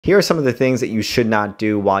Here are some of the things that you should not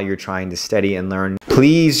do while you're trying to study and learn.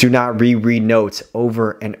 Please do not reread notes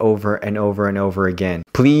over and over and over and over again.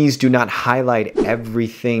 Please do not highlight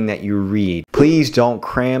everything that you read. Please don't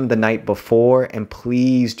cram the night before, and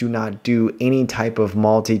please do not do any type of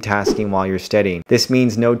multitasking while you're studying. This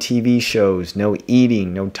means no TV shows, no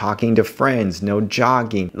eating, no talking to friends, no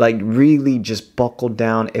jogging. Like, really just buckle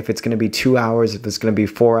down. If it's going to be 2 hours, if it's going to be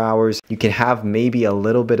 4 hours, you can have maybe a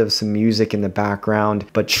little bit of some music in the background,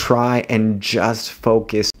 but try and just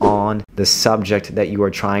focus on the subject that you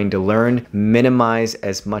are trying to learn. Minimize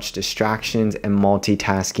as much distractions and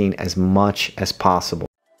multitasking as much as possible.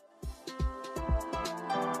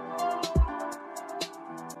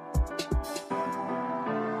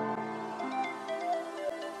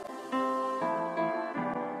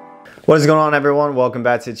 What is going on, everyone? Welcome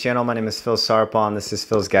back to the channel. My name is Phil Sarpon. This is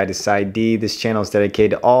Phil's Guide to PsyD. This channel is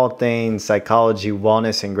dedicated to all things psychology,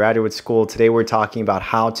 wellness, and graduate school. Today we're talking about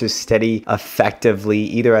how to study effectively,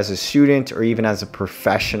 either as a student or even as a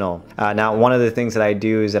professional. Now, one of the things that I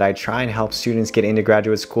do is that I try and help students get into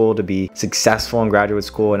graduate school to be successful in graduate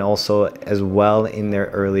school and also as well in their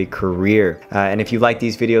early career. And if you like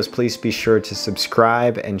these videos, please be sure to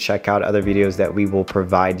subscribe and check out other videos that we will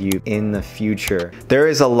provide you in the future. There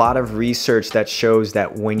is a lot of research that shows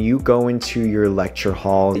that when you go into your lecture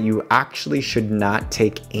hall, you actually should not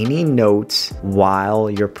take any notes while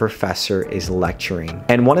your professor is lecturing.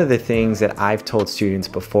 And one of the things that I've told students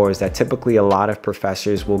before is that typically a lot of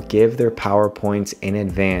professors will give their PowerPoints in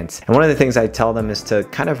advance. And one of the things I tell them is to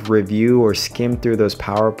kind of review or skim through those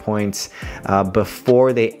PowerPoints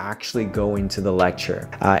before they actually go into the lecture.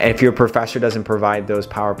 And if your professor doesn't provide those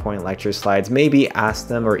PowerPoint lecture slides, maybe ask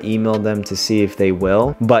them or email them to see if they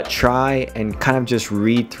will, but try and kind of just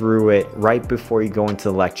read through it right before you go into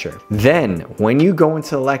the lecture. Then when you go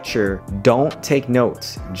into the lecture, don't take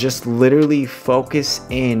notes. Just literally focus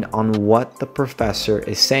in on what the professor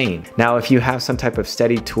is saying. Now, if you have some type of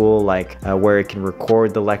study tool like where it can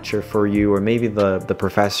record the lecture for you, or maybe the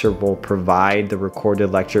professor will provide the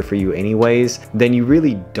recorded lecture for you anyways, then you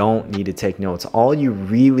really don't need to take notes. All you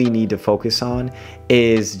really need to focus on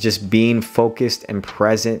is just being focused and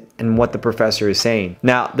present in what the professor is saying.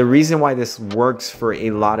 Now, the reason why this works for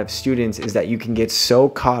a lot of students is that you can get so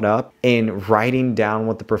caught up in writing down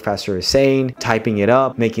what the professor is saying, typing it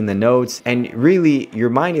up, making the notes, and really your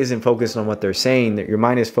mind isn't focused on what they're saying, that your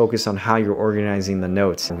mind is focused on how you're organizing the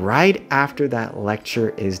notes. Right after that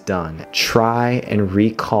lecture is done, try and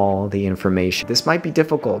recall the information. This might be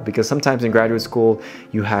difficult because sometimes in graduate school,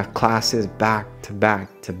 you have classes back to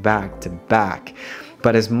back to back to back.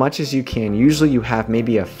 But as much as you can, usually you have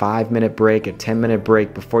maybe a 5-minute break, a 10-minute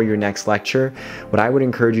break before your next lecture. What I would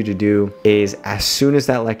encourage you to do is, as soon as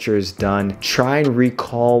that lecture is done, try and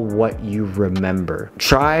recall what you remember.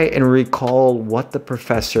 Try and recall what the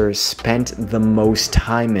professor spent the most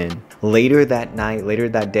time in. Later that night, later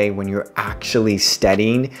that day, when you're actually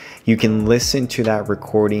studying, you can listen to that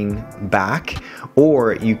recording back,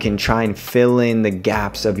 or you can try and fill in the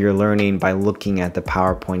gaps of your learning by looking at the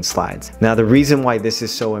PowerPoint slides. Now, the reason why this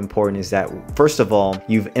is so important is that, first of all,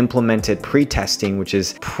 you've implemented pre-testing, which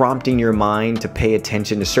is prompting your mind to pay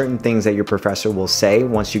attention to certain things that your professor will say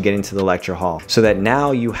once you get into the lecture hall, so that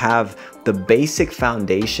now you have the basic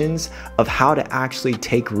foundations of how to actually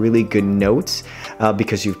take really good notes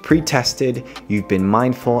because you've pre-tested, you've been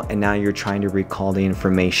mindful, and now you're trying to recall the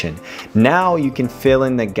information. Now you can fill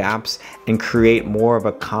in the gaps and create more of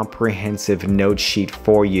a comprehensive note sheet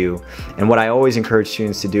for you. And what I always encourage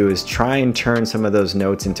students to do is try and turn some of those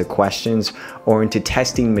notes into questions or into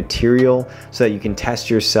testing material so that you can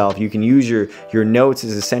test yourself. You can use your notes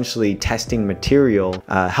as essentially testing material,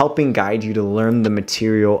 helping guide you to learn the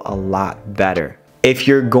material a lot better. If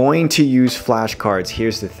you're going to use flashcards,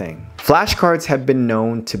 here's the thing. Flashcards have been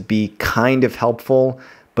known to be kind of helpful,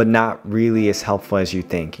 but not really as helpful as you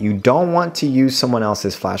think. You don't want to use someone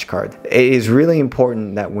else's flashcard. It is really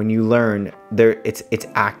important that when you learn, it's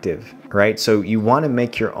active, right? So you want to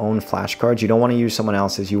make your own flashcards. You don't want to use someone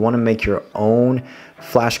else's. You want to make your own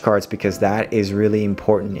flashcards because that is really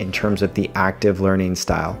important in terms of the active learning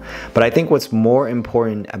style. But I think what's more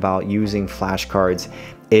important about using flashcards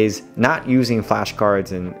is not using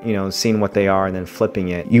flashcards and seeing what they are and then flipping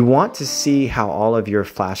it. You want to see how all of your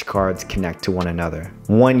flashcards connect to one another.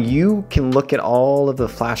 When you can look at all of the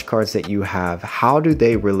flashcards that you have, how do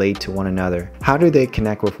they relate to one another? How do they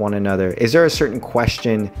connect with one another? Is there a certain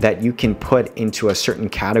question that you can put into a certain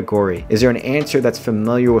category? Is there an answer that's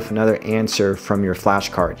familiar with another answer from your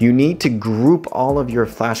flashcard? You need to group all of your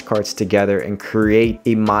flashcards together and create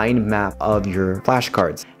a mind map of your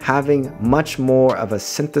flashcards. Having much more of a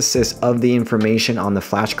synthesis of the information on the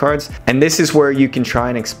flashcards. And this is where you can try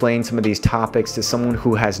and explain some of these topics to someone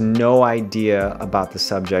who has no idea about the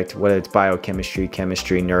subject, whether it's biochemistry,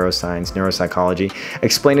 chemistry, neuroscience, neuropsychology.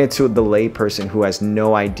 Explain it to the layperson who has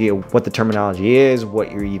no idea what the terminology is,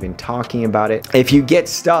 what you're even talking about it. If you get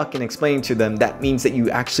stuck in explaining to them, that means that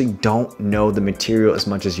you actually don't know the material as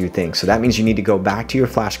much as you think. So that means you need to go back to your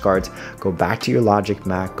flashcards, go back to your logic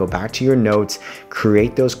map, go back to your notes,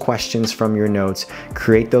 create those questions from your notes,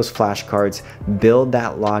 create those flashcards, build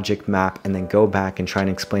that logic map, and then go back and try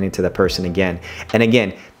and explain it to the person again. And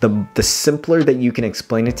again, the simpler that you can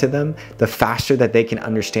explain it to them, the faster that they can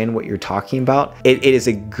understand what you're talking about. It is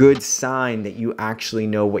a good sign that you actually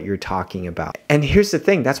know what you're talking about. And here's the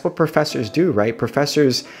thing, that's what professors do, right?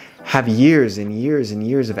 Professors have years and years and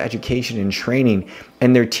years of education and training,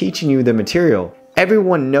 and they're teaching you the material.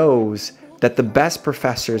 Everyone knows that the best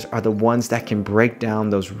professors are the ones that can break down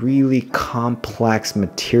those really complex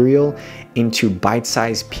material into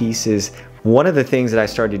bite-sized pieces. One of the things that I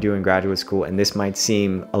started to do in graduate school, and this might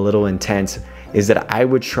seem a little intense, is that I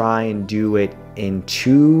would try and do it in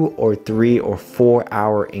 2 or 3 or 4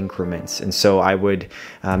 hour increments. And so I would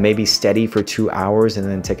maybe study for 2 hours and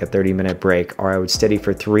then take a 30-minute break, or I would study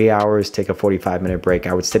for 3 hours, take a 45-minute break.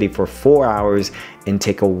 I would study for 4 hours and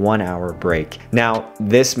take a 1-hour break. Now,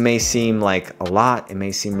 this may seem like a lot. It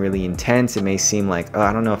may seem really intense. It may seem like, oh,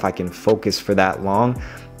 I don't know if I can focus for that long.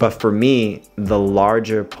 But for me, the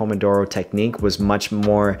larger Pomodoro technique was much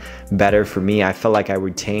more better for me. I felt like I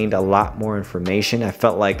retained a lot more information. I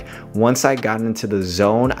felt like once I got into the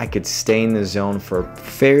zone, I could stay in the zone for a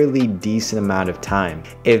fairly decent amount of time.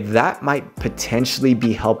 If that might potentially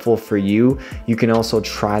be helpful for you, you can also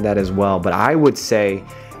try that as well. But I would say,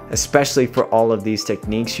 especially for all of these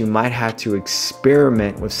techniques, you might have to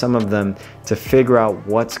experiment with some of them to figure out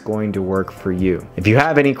what's going to work for you. If you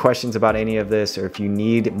have any questions about any of this, or if you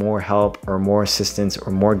need more help or more assistance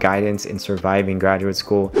or more guidance in surviving graduate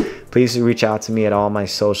school, please reach out to me at all my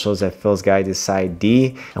socials at Phil's Guide to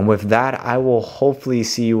PsyD. And with that, I will hopefully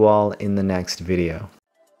see you all in the next video.